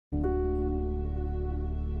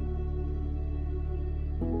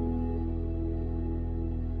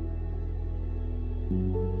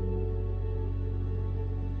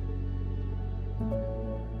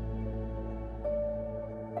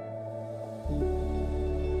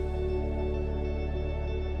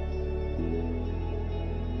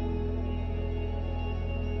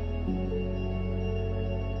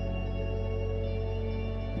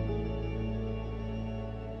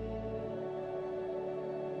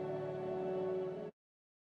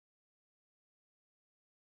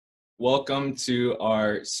Welcome to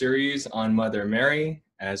our series on Mother Mary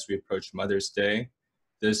as we approach Mother's Day.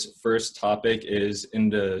 This first topic is in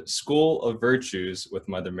the School of Virtues with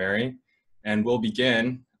Mother Mary, and we'll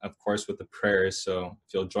begin, of course, with the prayers. So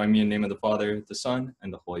if you'll join me in the name of the Father, the Son,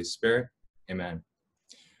 and the Holy Spirit. Amen.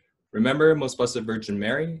 Remember, most blessed Virgin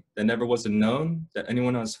Mary, that never was it known that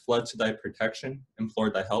anyone who has fled to thy protection,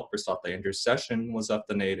 implored thy help, or sought thy intercession was left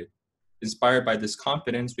unaided. Inspired by this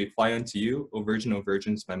confidence, we fly unto you, O Virgin, O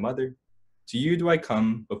Virgins, my mother. To you do I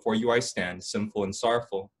come, before you I stand, sinful and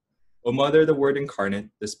sorrowful. O Mother, the Word incarnate,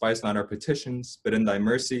 despise not our petitions, but in thy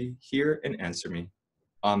mercy hear and answer me.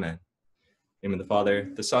 Amen. In the name of the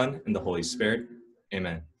Father, the Son, and the Holy Spirit.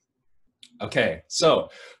 Amen. Okay, so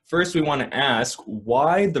first we want to ask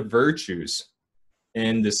why the virtues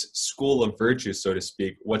in this school of virtues, so to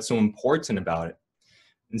speak, what's so important about it?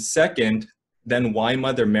 And second, then why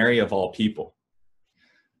Mother Mary of all people?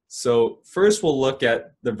 So first we'll look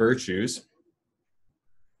at the virtues.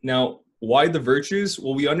 Now, why the virtues?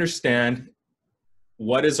 Well, we understand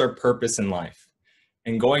what is our purpose in life.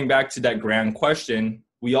 And going back to that grand question,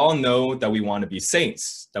 we all know that we want to be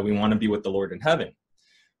saints, that we want to be with the Lord in heaven.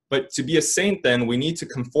 But to be a saint, then, we need to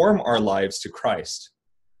conform our lives to Christ.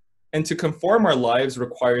 And to conform our lives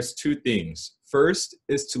requires two things. First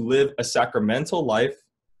is to live a sacramental life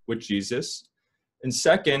with Jesus. And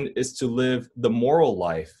second is to live the moral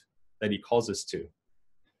life that he calls us to.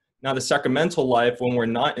 Now, the sacramental life, when we're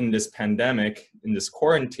not in this pandemic, in this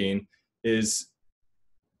quarantine, it's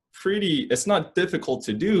not difficult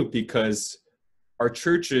to do because our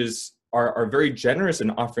churches are very generous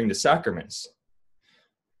in offering the sacraments.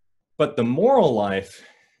 But the moral life,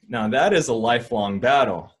 now that is a lifelong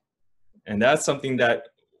battle. And that's something that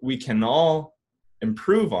we can all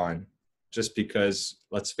improve on just because,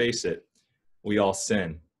 let's face it, we all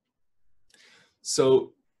sin.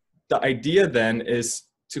 So the idea then is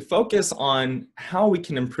to focus on how we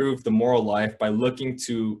can improve the moral life by looking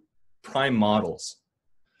to prime models.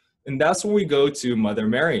 And that's when we go to Mother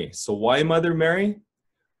Mary. So why Mother Mary?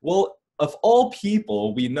 Well, of all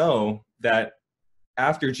people, we know that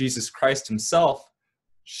after Jesus Christ himself,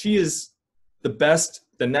 she is the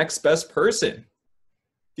next best person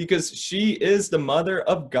because she is the mother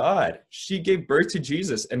of God. She gave birth to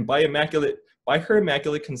Jesus, and by her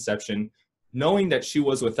immaculate conception, knowing that she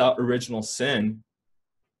was without original sin,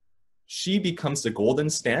 she becomes the golden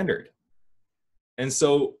standard. And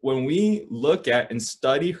so when we look at and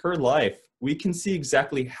study her life, we can see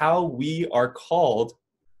exactly how we are called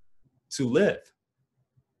to live.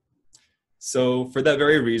 So for that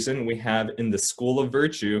very reason, we have in the School of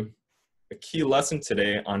Virtue a key lesson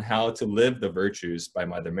today on how to live the virtues by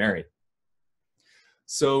Mother Mary.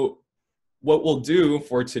 So what we'll do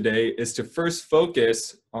for today is to first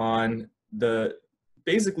focus on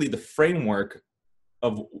basically the framework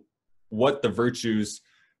of what the virtues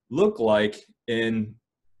look like in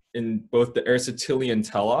both the Aristotelian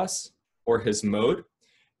telos, or his mode,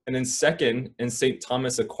 and then second, in St.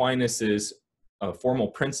 Thomas Aquinas's formal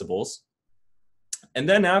principles. And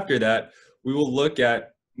then after that, we will look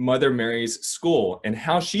at Mother Mary's school and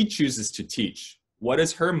how she chooses to teach. What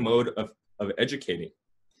is her mode of educating?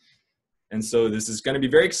 And so this is going to be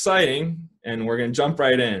very exciting, and we're going to jump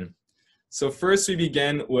right in. So first we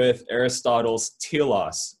begin with Aristotle's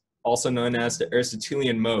telos, also known as the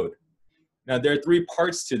Aristotelian mode. Now there are three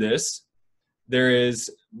parts to this. There is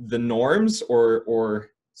the norms, so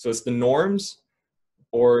it's the norms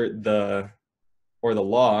or the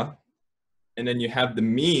law. And then you have the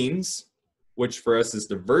means, which for us is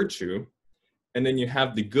the virtue. And then you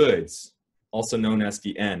have the goods, also known as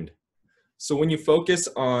the end. So when you focus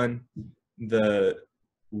on the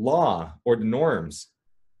law or the norms,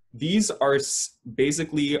 these are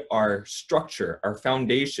basically our structure, our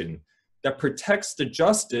foundation that protects the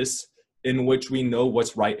justice in which we know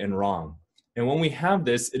what's right and wrong. And when we have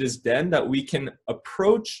this, it is then that we can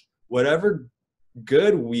approach whatever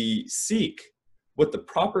good we seek with the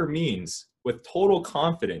proper means, with total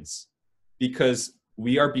confidence, because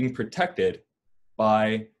we are being protected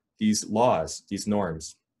by these laws, these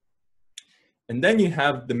norms. And then you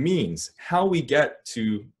have the means, how we get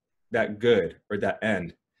to that good or that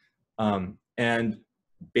end. And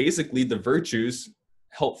basically the virtues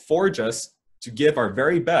help forge us to give our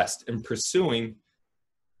very best in pursuing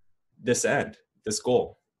this end, this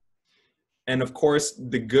goal. And of course,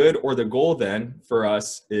 the good or the goal then for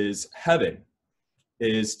us is heaven,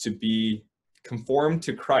 is to be conformed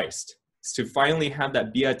to Christ, is to finally have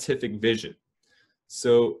that beatific vision.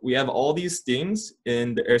 So we have all these things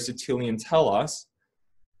in the Aristotelian telos,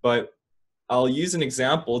 but I'll use an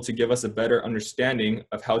example to give us a better understanding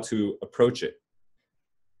of how to approach it.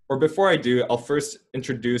 Or before I do, I'll first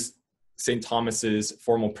introduce St. Thomas's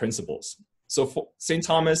formal principles. So St.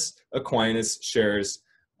 Thomas Aquinas shares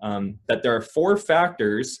that there are 4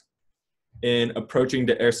 factors in approaching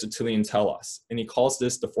the Aristotelian telos, and he calls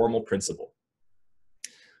this the formal principle.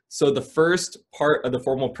 So the first part of the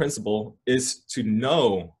formal principle is to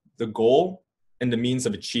know the goal and the means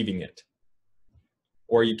of achieving it.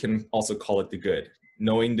 Or you can also call it the good,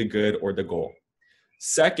 knowing the good or the goal.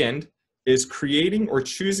 Second is creating or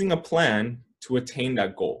choosing a plan to attain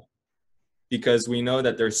that goal, because we know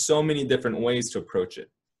that there's so many different ways to approach it.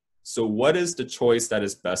 So what is the choice that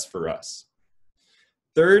is best for us?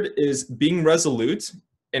 Third is being resolute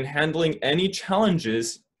and handling any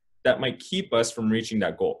challenges that might keep us from reaching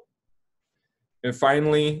that goal. And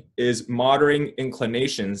finally is moderating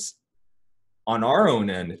inclinations on our own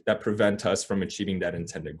end that prevent us from achieving that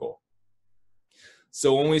intended goal.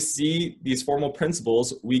 So when we see these formal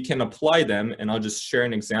principles, we can apply them, and I'll just share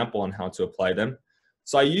an example on how to apply them.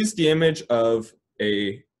 So I use the image of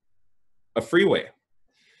a freeway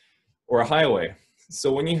or a highway.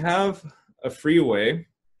 So when you have a freeway,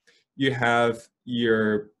 you have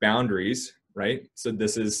your boundaries, right? So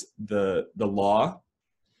this is the law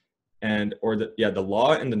and the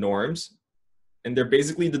law and the norms, and they're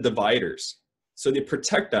basically the dividers. So they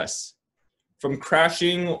protect us from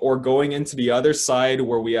crashing or going into the other side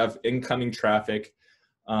where we have incoming traffic.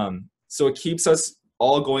 So it keeps us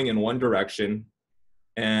all going in one direction,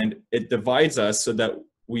 and it divides us so that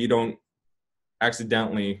we don't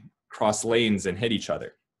accidentally cross lanes and hit each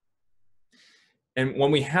other. And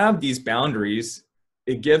when we have these boundaries,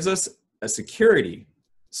 it gives us a security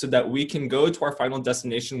so that we can go to our final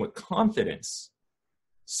destination with confidence.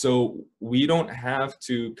 So we don't have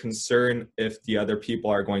to concern if the other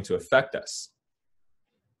people are going to affect us.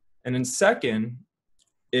 And then second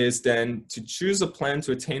is then to choose a plan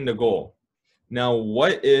to attain the goal. Now,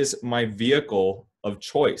 what is my vehicle of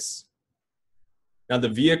choice? Now, the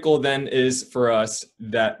vehicle then is for us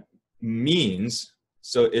that means,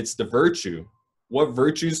 so it's the virtue. What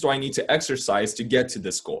virtues do I need to exercise to get to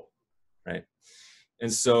this goal, right?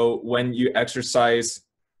 And so when you exercise,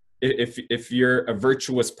 if you're a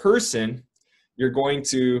virtuous person, you're going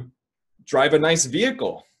to drive a nice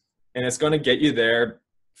vehicle, and it's going to get you there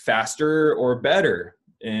faster or better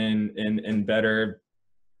in better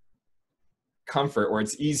comfort, or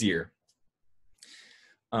it's easier.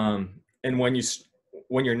 And when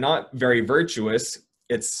you're not very virtuous,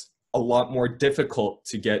 it's a lot more difficult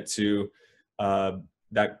to get to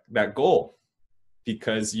that goal,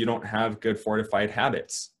 because you don't have good fortified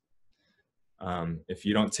habits. If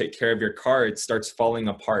you don't take care of your car, it starts falling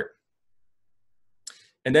apart.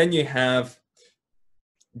 And then you have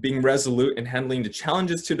being resolute in handling the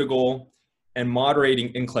challenges to the goal and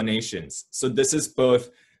moderating inclinations. So this is both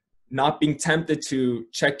not being tempted to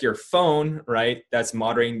check your phone, right? That's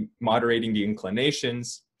moderating the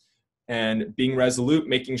inclinations, and being resolute,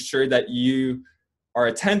 making sure that you are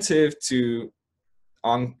attentive to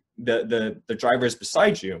on the drivers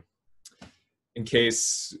beside you, in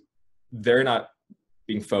case they're not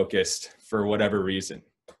being focused for whatever reason,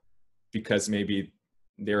 because maybe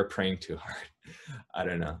they were praying too hard. I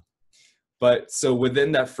don't know. But so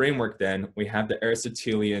within that framework, then we have the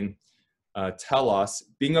Aristotelian telos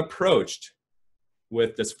being approached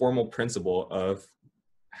with this formal principle of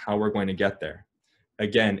how we're going to get there.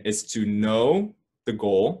 Again, it's to know the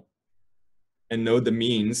goal and know the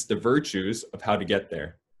means, the virtues of how to get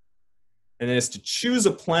there. And then it's to choose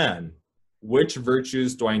a plan. Which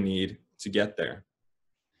virtues do I need to get there?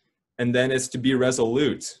 And then it's to be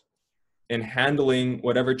resolute in handling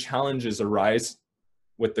whatever challenges arise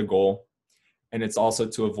with the goal. And it's also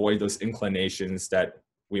to avoid those inclinations that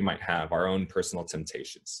we might have, our own personal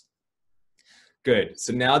temptations. Good.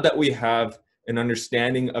 So now that we have an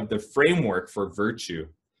understanding of the framework for virtue,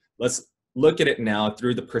 let's look at it now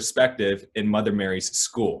through the perspective in Mother Mary's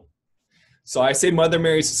school. So I say Mother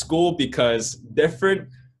Mary's school because different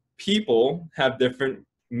people have different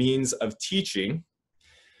means of teaching.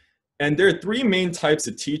 And there are 3 main types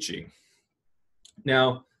of teaching.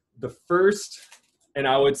 Now, the first, and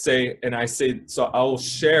I would say, so I'll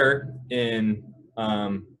share in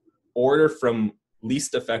order from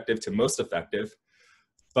least effective to most effective,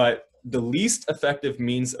 but the least effective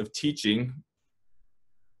means of teaching,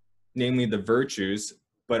 namely the virtues,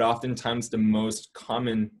 but oftentimes the most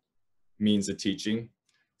common means of teaching,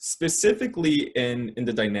 specifically in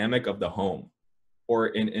the dynamic of the home or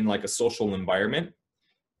in like a social environment,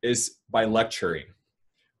 is by lecturing,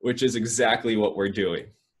 which is exactly what we're doing.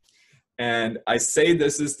 And I say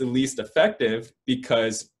this is the least effective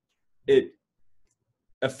because it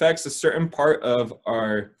affects a certain part of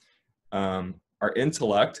our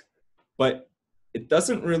intellect, but it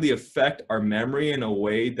doesn't really affect our memory in a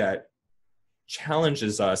way that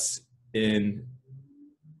challenges us in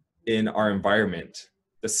our environment,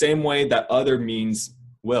 the same way that other means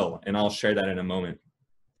will, and I'll share that in a moment.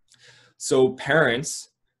 So parents,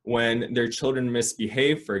 when their children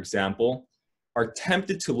misbehave, for example, are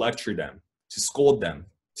tempted to lecture them, to scold them,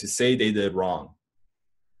 to say they did wrong.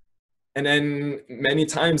 And then many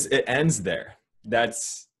times it ends there.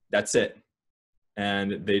 That's it.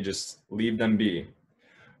 And they just leave them be.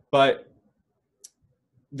 But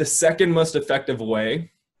the second most effective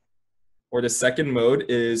way, or the second mode,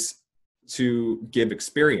 is to give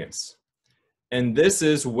experience. And this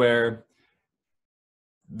is where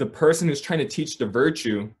the person who's trying to teach the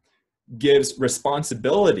virtue gives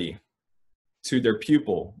responsibility to their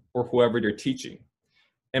pupil or whoever they're teaching.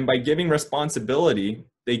 And by giving responsibility,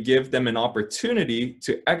 they give them an opportunity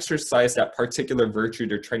to exercise that particular virtue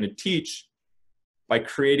they're trying to teach by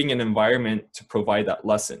creating an environment to provide that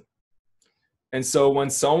lesson. And so when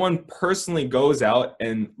someone personally goes out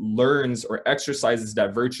and learns or exercises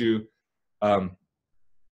that virtue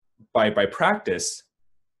by practice,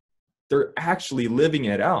 they're actually living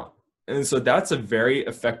it out. And so that's a very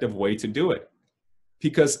effective way to do it,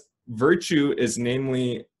 because virtue is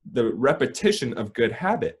namely the repetition of good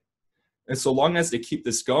habit. And so long as they keep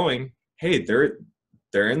this going, hey,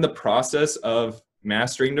 they're in the process of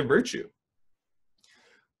mastering the virtue.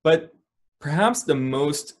 But perhaps the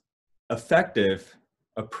most effective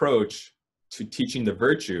approach to teaching the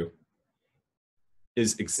virtue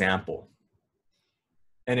is example.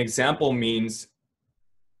 An example means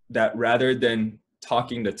that rather than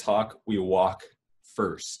talking the talk, we walk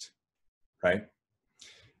first, right?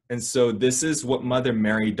 And so this is what Mother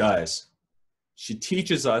Mary does. She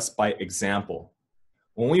teaches us by example.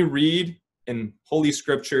 When we read in Holy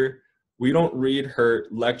Scripture, we don't read her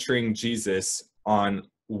lecturing Jesus on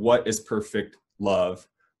what is perfect love,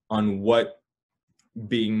 on what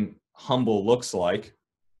being humble looks like.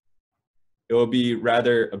 It would be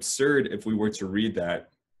rather absurd if we were to read that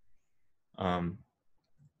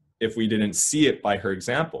if we didn't see it by her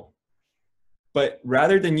example. But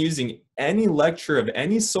rather than using any lecture of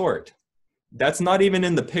any sort, that's not even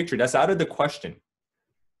in the picture, that's out of the question.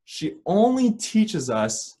 She only teaches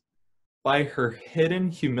us by her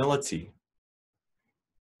hidden humility.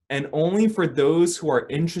 And only for those who are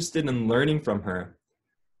interested in learning from her,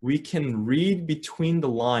 we can read between the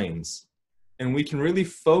lines and we can really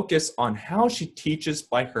focus on how she teaches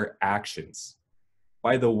by her actions,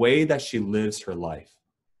 by the way that she lives her life,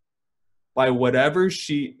 by whatever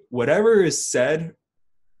is said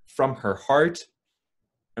from her heart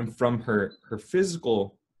and from her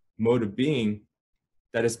physical mode of being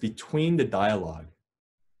that is between the dialogue.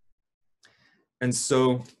 And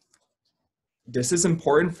so this is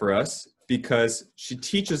important for us because she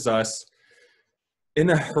teaches us in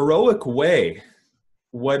a heroic way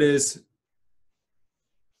what is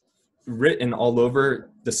written all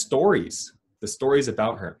over the stories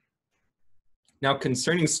about her. Now,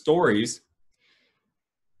 concerning stories,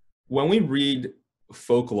 when we read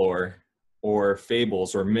folklore or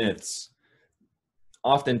fables or myths,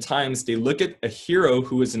 oftentimes they look at a hero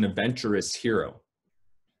who is an adventurous hero.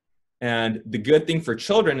 And the good thing for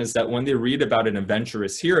children is that when they read about an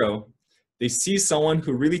adventurous hero, they see someone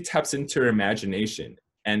who really taps into their imagination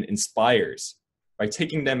and inspires by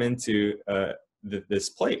taking them into this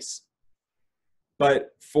place.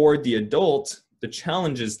 But for the adult, the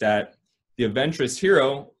challenge is that the adventurous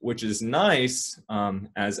hero, which is nice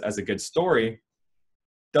as a good story,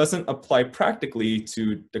 doesn't apply practically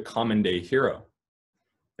to the common day hero.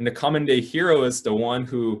 And the common day hero is the one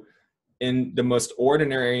who, in the most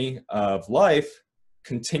ordinary of life,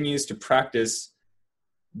 continues to practice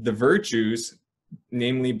the virtues,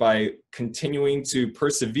 namely by continuing to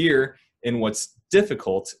persevere in what's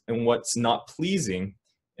difficult and what's not pleasing,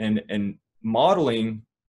 and modeling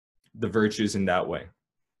the virtues in that way.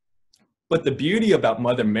 But the beauty about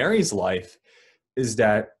Mother Mary's life is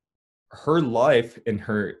that her life in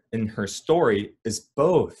her story is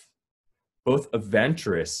both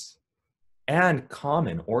adventurous and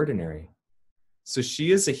common, ordinary. So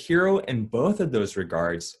she is a hero in both of those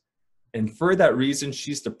regards. And for that reason,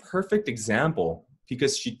 she's the perfect example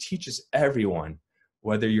because she teaches everyone,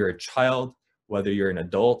 whether you're a child, whether you're an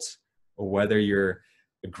adult, or whether you're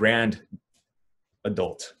a grand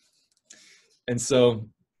adult. And so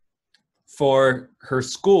for her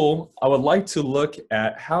school, I would like to look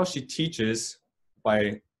at how she teaches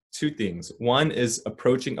by two things. One is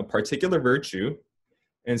approaching a particular virtue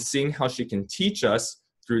and seeing how she can teach us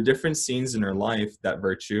through different scenes in her life that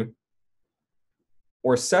virtue.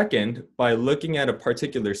 Or second, by looking at a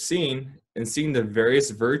particular scene and seeing the various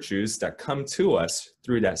virtues that come to us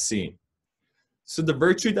through that scene. So the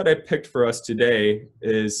virtue that I picked for us today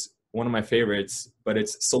is one of my favorites, but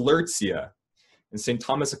it's solertia. And St.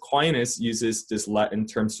 Thomas Aquinas uses this Latin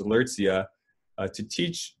term solertia to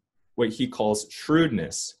teach what he calls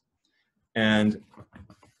shrewdness. And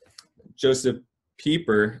Joseph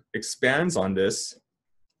Pieper expands on this.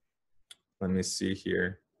 Let me see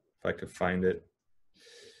here if I could find it.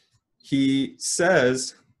 He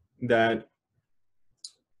says that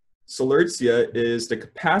solertia is the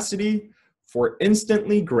capacity for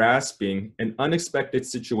instantly grasping an unexpected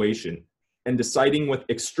situation and deciding with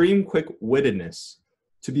extreme quick-wittedness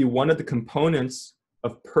to be one of the components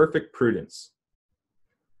of perfect prudence.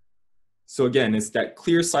 So again, it's that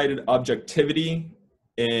clear-sighted objectivity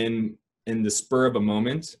in the spur of a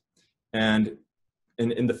moment and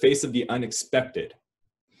in the face of the unexpected.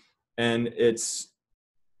 And it's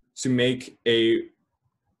to make a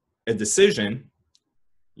decision,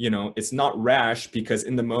 it's not rash because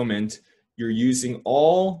in the moment you're using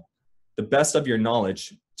all the best of your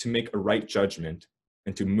knowledge to make a right judgment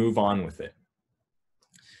and to move on with it.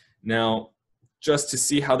 Now, just to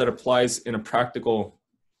see how that applies in a practical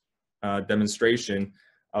demonstration,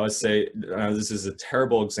 I would say this is a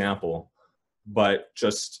terrible example, but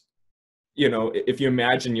just, if you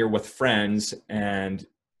imagine you're with friends and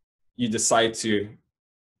you decide to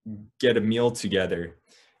get a meal together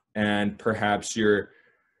and perhaps your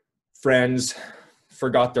friends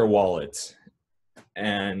forgot their wallet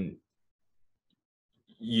and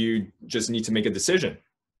you just need to make a decision.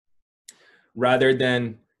 Rather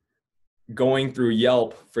than going through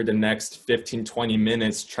Yelp for the next 15, 20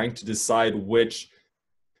 minutes trying to decide which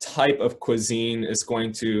type of cuisine is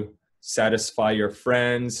going to satisfy your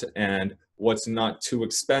friends and what's not too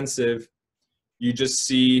expensive, you just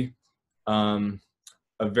see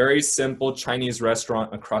a very simple Chinese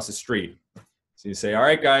restaurant across the street. So you say, all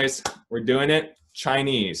right, guys, we're doing it.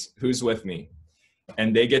 Chinese, who's with me?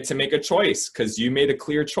 And they get to make a choice because you made a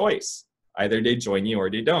clear choice. Either they join you or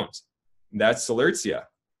they don't. That's solertia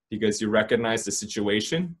because you recognize the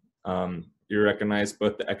situation. You recognize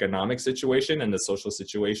both the economic situation and the social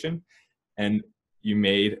situation, and you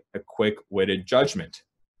made a quick-witted judgment.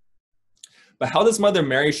 But how does Mother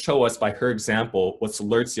Mary show us by her example what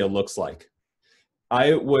solertia looks like?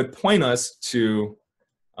 I would point us to,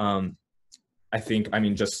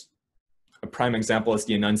 just a prime example is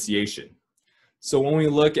the Annunciation. So when we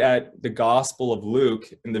look at the Gospel of Luke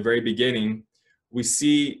in the very beginning, we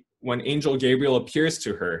see when Angel Gabriel appears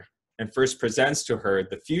to her and first presents to her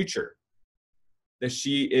the future, that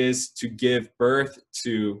she is to give birth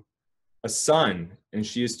to a son and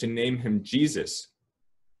she is to name him Jesus.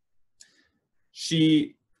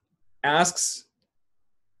 She asks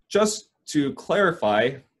just to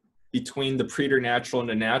clarify between the preternatural and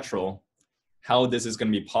the natural how this is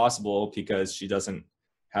going to be possible because she doesn't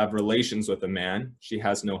have relations with a man. She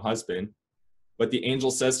has no husband. But the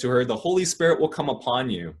angel says to her, the Holy Spirit will come upon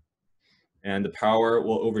you and the power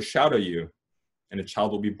will overshadow you and a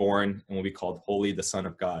child will be born and will be called Holy, the Son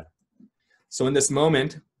of God. So in this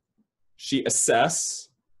moment, she assesses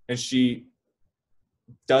and she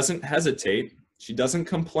doesn't hesitate. She doesn't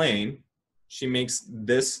complain. She makes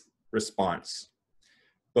this response.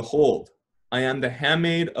 Behold, I am the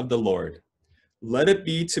handmaid of the Lord. Let it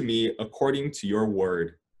be to me according to your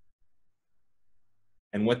word.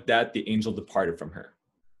 And with that, the angel departed from her.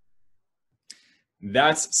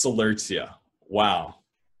 That's solertia. Wow.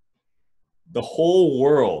 The whole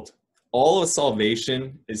world, all of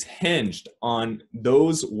salvation is hinged on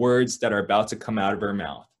those words that are about to come out of her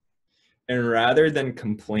mouth. And rather than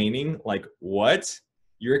complaining, like, what?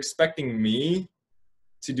 You're expecting me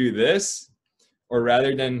to do this? Or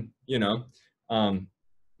rather than,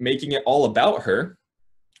 making it all about her,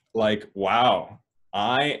 like, wow,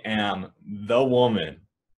 I am the woman.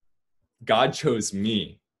 God chose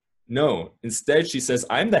me. No, instead she says,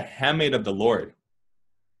 I'm the handmaid of the Lord.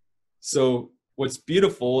 So what's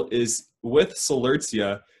beautiful is with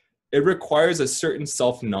solertia, it requires a certain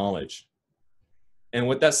self-knowledge. And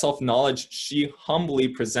with that self-knowledge, she humbly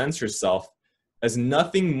presents herself as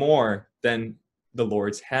nothing more than the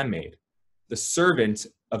Lord's handmaid, the servant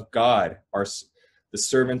of God, the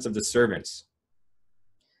servants of the servants.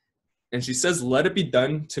 And she says, let it be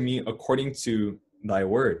done to me according to thy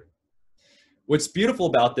word. What's beautiful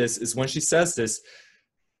about this is when she says this,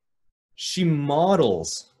 she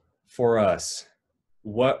models for us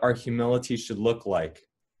what our humility should look like.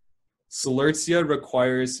 Solertia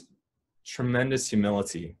requires tremendous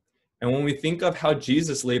humility. And when we think of how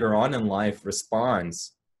Jesus later on in life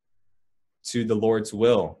responds to the Lord's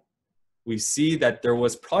will, we see that there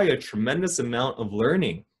was probably a tremendous amount of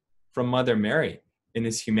learning from Mother Mary in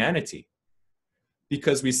his humanity.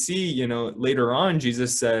 Because we see, later on,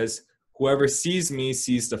 Jesus says, whoever sees me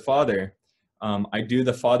sees the Father. I do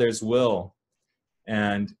the Father's will.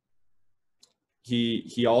 And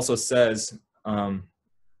he also says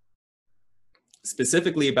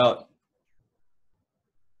specifically about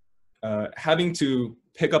having to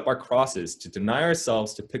pick up our crosses, to deny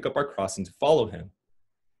ourselves, to pick up our cross and to follow him.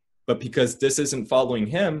 But because this isn't following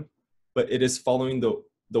him, but it is following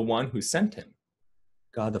the one who sent him,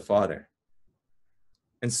 God the Father.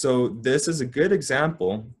 And so this is a good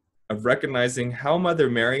example of recognizing how Mother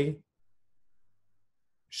Mary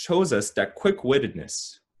shows us that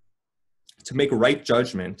quick-wittedness to make right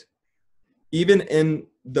judgment, even in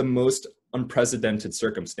the most unprecedented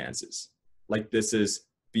circumstances. Like, this is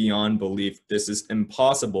beyond belief, this is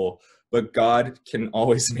impossible, but God can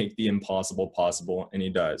always make the impossible possible, and he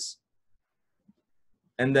does.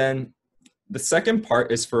 And then the second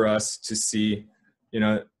part is for us to see,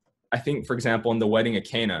 I think, for example, in the wedding at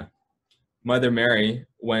Cana, Mother Mary,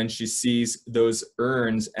 when she sees those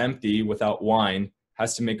urns empty without wine,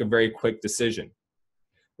 has to make a very quick decision.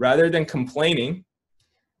 Rather than complaining,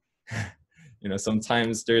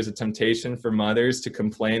 sometimes there's a temptation for mothers to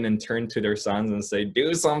complain and turn to their sons and say,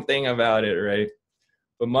 do something about it, right?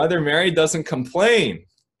 But Mother Mary doesn't complain.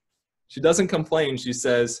 She doesn't complain. She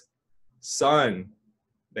says, son,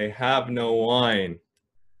 they have no wine.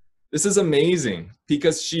 This is amazing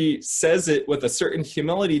because she says it with a certain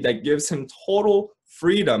humility that gives him total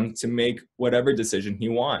freedom to make whatever decision he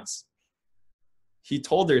wants. He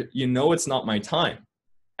told her, it's not my time.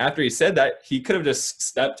 After he said that, he could have just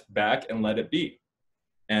stepped back and let it be.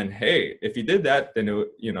 And hey, if he did that, then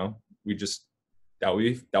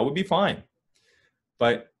that would be fine.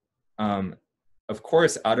 But of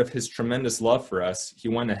course, out of his tremendous love for us, he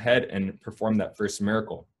went ahead and performed that first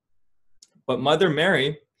miracle. But Mother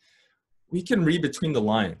Mary, we can read between the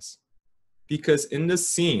lines, because in this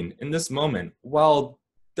scene, in this moment, while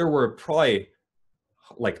there were probably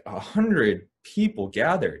like 100 people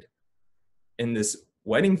gathered in this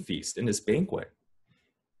wedding feast, in this banquet,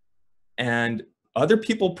 and other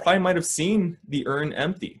people probably might have seen the urn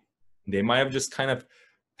empty. They might have just kind of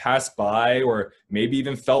passed by, or maybe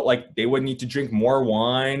even felt like they would need to drink more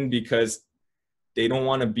wine because they don't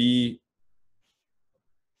want to be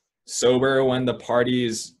sober when the party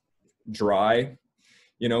is dry,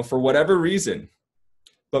 for whatever reason.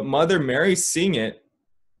 But Mother Mary, seeing it,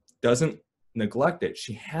 doesn't neglect it.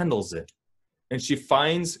 She handles it. And she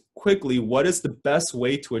finds quickly what is the best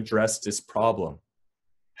way to address this problem.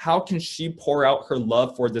 How can she pour out her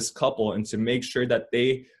love for this couple and to make sure that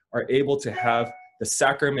they are able to have the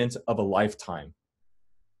sacrament of a lifetime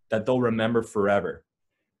that they'll remember forever?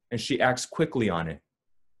 And she acts quickly on it.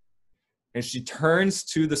 And she turns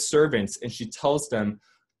to the servants and she tells them,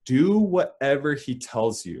 do whatever he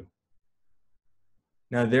tells you.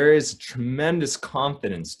 Now, there is tremendous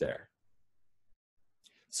confidence there.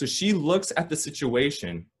 So she looks at the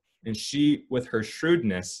situation and she, with her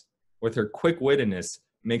shrewdness, with her quick-wittedness,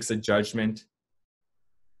 makes a judgment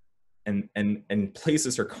and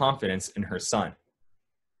places her confidence in her son.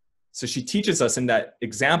 So she teaches us in that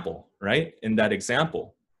example, right? In that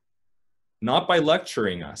example, not by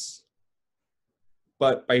lecturing us,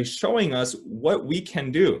 but by showing us what we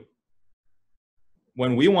can do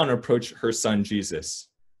when we want to approach her son, Jesus,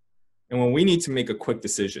 and when we need to make a quick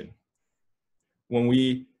decision, when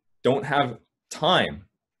we don't have time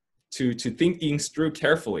to think things through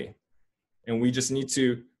carefully, and we just need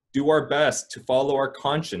to do our best to follow our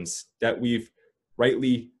conscience that we've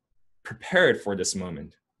rightly prepared for this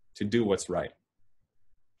moment to do what's right.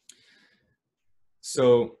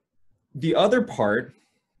 So the other part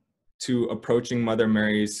to approaching Mother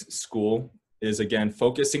Mary's school is, again,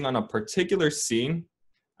 focusing on a particular scene.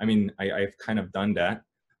 I mean, I've kind of done that,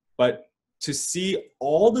 but to see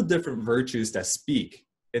all the different virtues that speak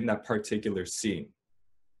in that particular scene.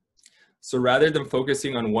 So rather than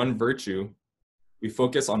focusing on one virtue, we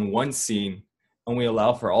focus on one scene and we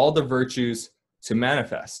allow for all the virtues to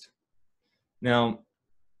manifest. Now,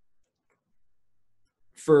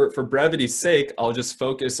 for brevity's sake, I'll just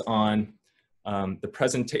focus on the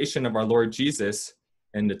presentation of our Lord Jesus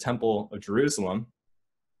in the Temple of Jerusalem.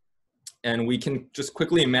 And we can just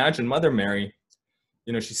quickly imagine Mother Mary,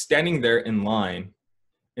 she's standing there in line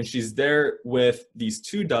and she's there with these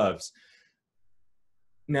two doves.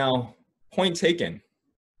 Now, point taken,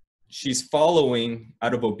 she's following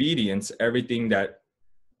out of obedience everything that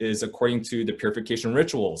is according to the purification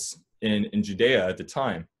rituals in Judea at the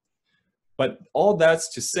time. But all that's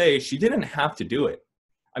to say, she didn't have to do it.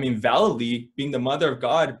 I mean, validly, being the mother of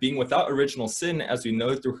God, being without original sin, as we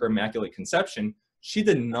know through her immaculate conception, she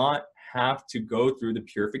did not have to go through the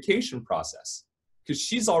purification process because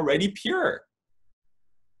she's already pure.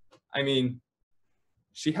 I mean,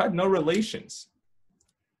 she had no relations.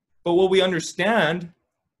 But what we understand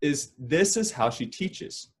is this is how she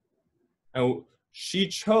teaches. And she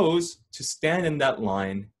chose to stand in that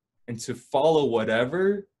line and to follow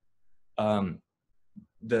whatever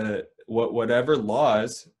whatever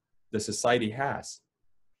laws the society has.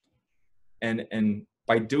 And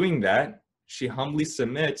by doing that, she humbly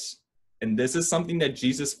submits. And this is something that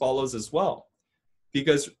Jesus follows as well.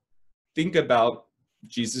 Because think about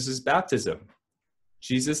Jesus's baptism.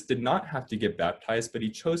 Jesus did not have to get baptized, but he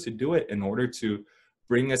chose to do it in order to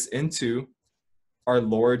bring us into our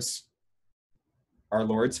Lord's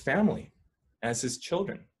family as his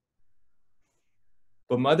children.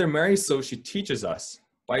 But Mother Mary, so she teaches us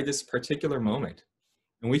by this particular moment.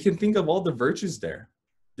 And we can think of all the virtues there.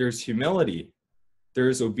 There's humility, there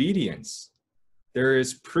is obedience, there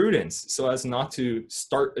is prudence, so as not to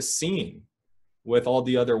start a scene with all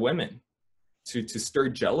the other women, to stir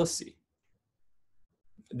jealousy.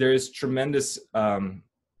 There is tremendous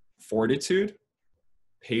fortitude,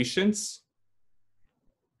 patience,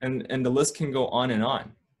 and the list can go on and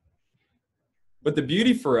on. But the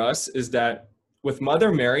beauty for us is that with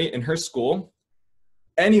Mother Mary in her school,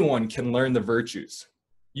 anyone can learn the virtues.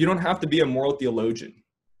 You don't have to be a moral theologian.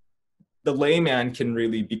 The layman can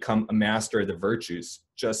really become a master of the virtues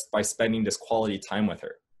just by spending this quality time with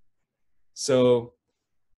her. So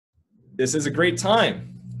this is a great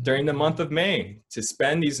time during the month of May to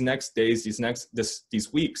spend these next days,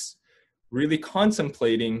 these weeks, really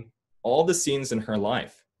contemplating all the scenes in her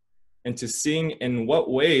life and to seeing in what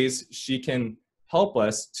ways she can help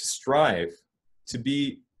us to strive to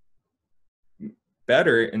be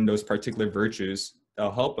better in those particular virtues that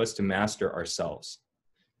will help us to master ourselves.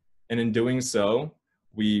 And in doing so,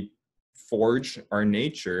 we forge our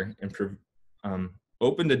nature and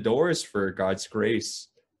open the doors for God's grace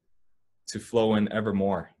to flow in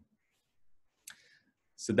evermore.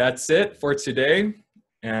 So that's it for today.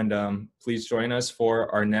 And please join us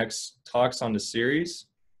for our next talks on the series,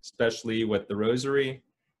 especially with the Rosary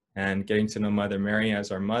and getting to know Mother Mary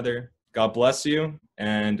as our mother. God bless you,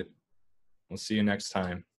 and we'll see you next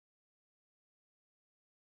time.